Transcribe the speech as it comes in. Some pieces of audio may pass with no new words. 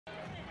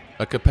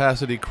A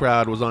capacity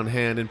crowd was on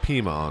hand in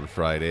Pima on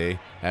Friday,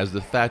 as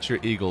the Thatcher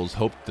Eagles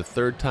hoped the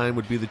third time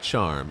would be the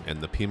charm and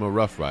the Pima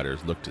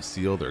Roughriders looked to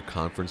seal their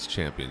conference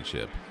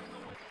championship.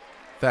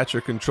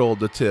 Thatcher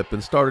controlled the tip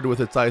and started with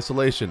its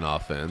isolation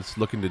offense,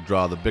 looking to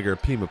draw the bigger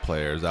Pima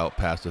players out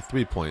past the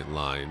three-point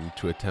line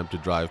to attempt to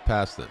drive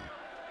past them.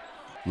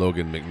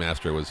 Logan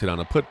McMaster was hit on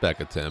a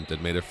putback attempt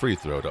and made a free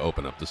throw to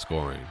open up the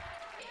scoring.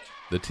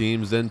 The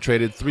teams then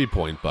traded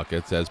three-point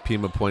buckets as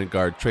Pima point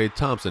guard Trey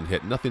Thompson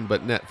hit nothing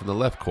but net from the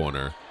left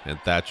corner, and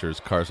Thatcher's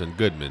Carson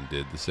Goodman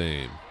did the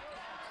same.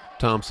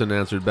 Thompson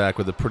answered back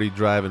with a pretty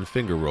drive and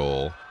finger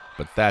roll,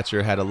 but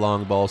Thatcher had a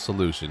long ball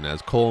solution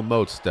as Cole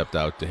Moats stepped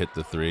out to hit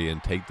the three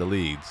and take the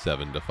lead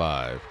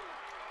 7-5.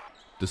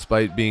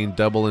 Despite being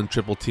double and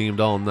triple teamed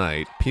all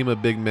night, Pima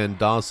big men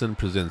Dawson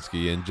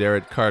Przinski and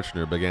Jarrett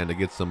Karchner began to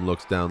get some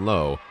looks down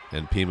low,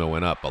 and Pima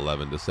went up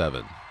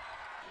 11-7.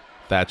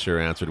 Thatcher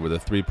answered with a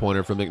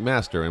three-pointer from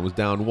McMaster and was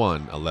down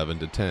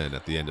 11-10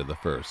 at the end of the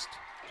first.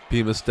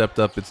 Pima stepped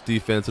up its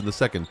defense in the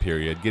second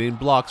period, getting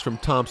blocks from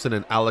Thompson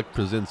and Alec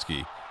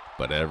Przinski,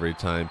 but every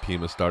time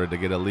Pima started to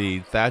get a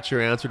lead, Thatcher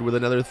answered with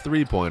another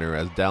three-pointer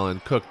as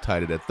Dallin Cook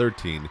tied it at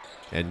 13,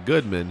 and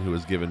Goodman, who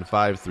was given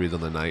 5 threes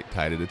on the night,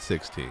 tied it at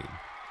 16.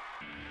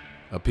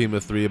 A Pima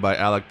three by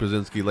Alec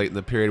Przinski late in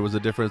the period was the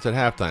difference at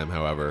halftime,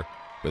 however,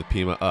 with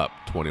Pima up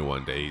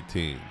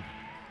 21-18.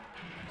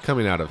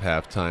 Coming out of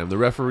halftime, the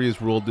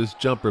referees ruled this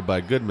jumper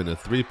by Goodman a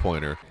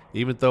three-pointer,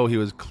 even though he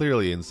was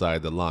clearly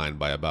inside the line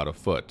by about a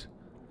foot.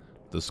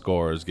 The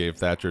scorers gave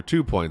Thatcher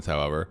 2 points,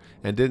 however,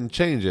 and didn't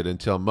change it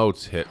until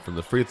Moats hit from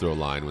the free throw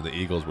line when the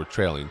Eagles were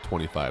trailing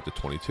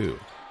 25-22.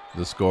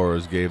 The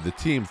scorers gave the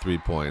team 3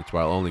 points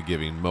while only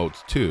giving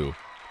Moats 2,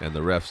 and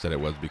the ref said it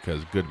was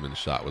because Goodman's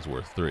shot was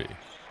worth 3.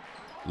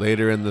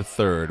 Later in the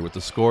third, with the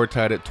score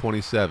tied at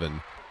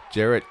 27,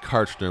 Jarrett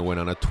Karchner went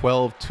on a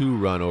 12-2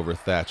 run over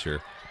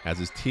Thatcher, as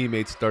his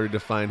teammates started to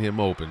find him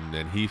open,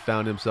 and he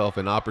found himself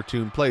in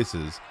opportune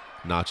places,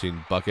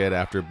 notching bucket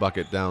after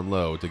bucket down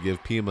low to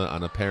give Pima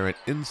an apparent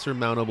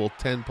insurmountable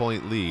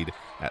 10-point lead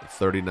at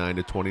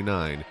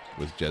 39-29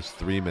 with just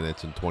 3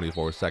 minutes and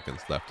 24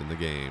 seconds left in the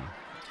game.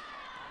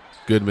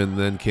 Goodman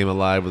then came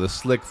alive with a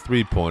slick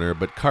three-pointer,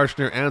 but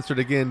Karchner answered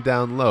again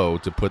down low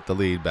to put the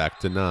lead back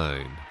to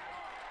 9.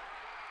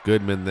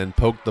 Goodman then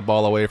poked the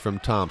ball away from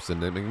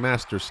Thompson, and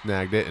McMaster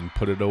snagged it and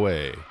put it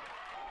away.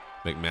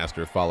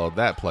 McMaster followed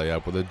that play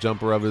up with a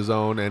jumper of his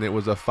own, and it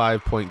was a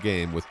 5-point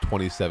game with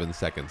 27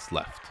 seconds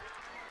left.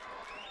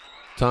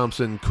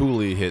 Thompson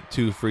coolly hit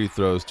 2 free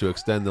throws to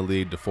extend the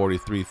lead to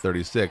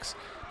 43-36,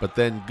 but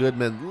then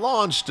Goodman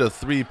launched a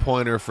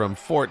three-pointer from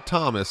Fort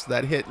Thomas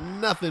that hit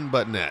nothing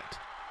but net.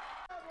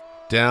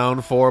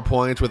 Down 4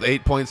 points with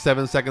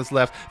 8.7 seconds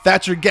left,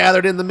 Thatcher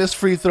gathered in the missed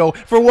free throw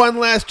for one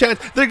last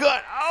chance. They're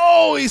good.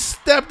 Oh, he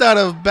stepped out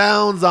of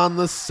bounds on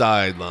the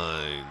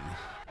sideline.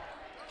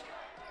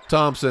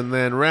 Thompson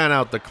then ran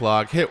out the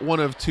clock, hit 1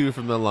 of 2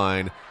 from the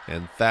line,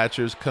 and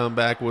Thatcher's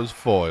comeback was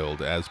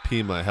foiled as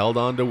Pima held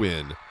on to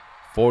win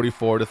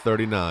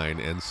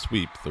 44-39 and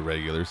sweep the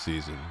regular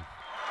season.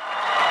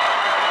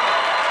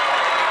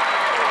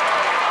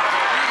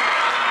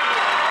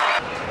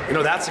 You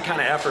know, that's the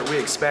kind of effort we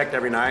expect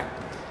every night.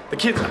 The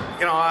kids,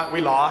 you know, we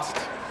lost.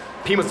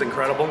 Pima's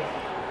incredible.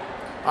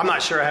 I'm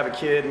not sure I have a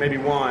kid, maybe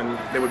one,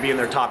 that would be in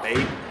their top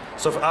 8.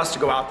 So for us to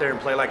go out there and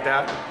play like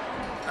that,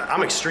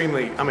 I'm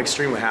extremely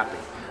happy.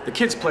 The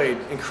kids played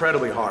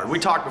incredibly hard. We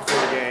talked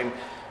before the game,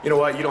 you know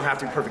what, you don't have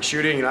to be perfect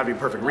shooting, you don't have to be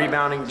perfect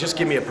rebounding, just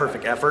give me a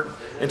perfect effort.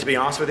 And to be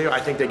honest with you, I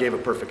think they gave a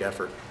perfect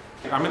effort.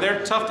 I mean,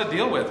 they're tough to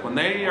deal with. When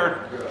they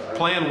are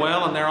playing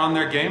well and they're on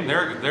their game,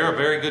 they're a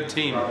very good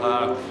team.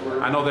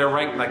 I know they're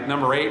ranked like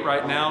number 8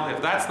 right now.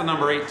 If that's the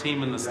number 8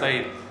 team in the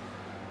state,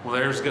 well,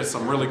 there's just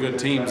some really good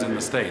teams in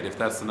the state. If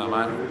that's the number,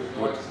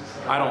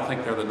 I don't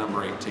think they're the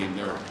number 8 team.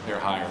 They're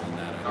higher than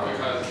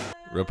that.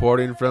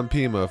 Reporting from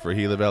Pima for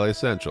Gila Valley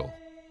Central,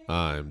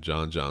 I'm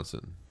John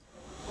Johnson.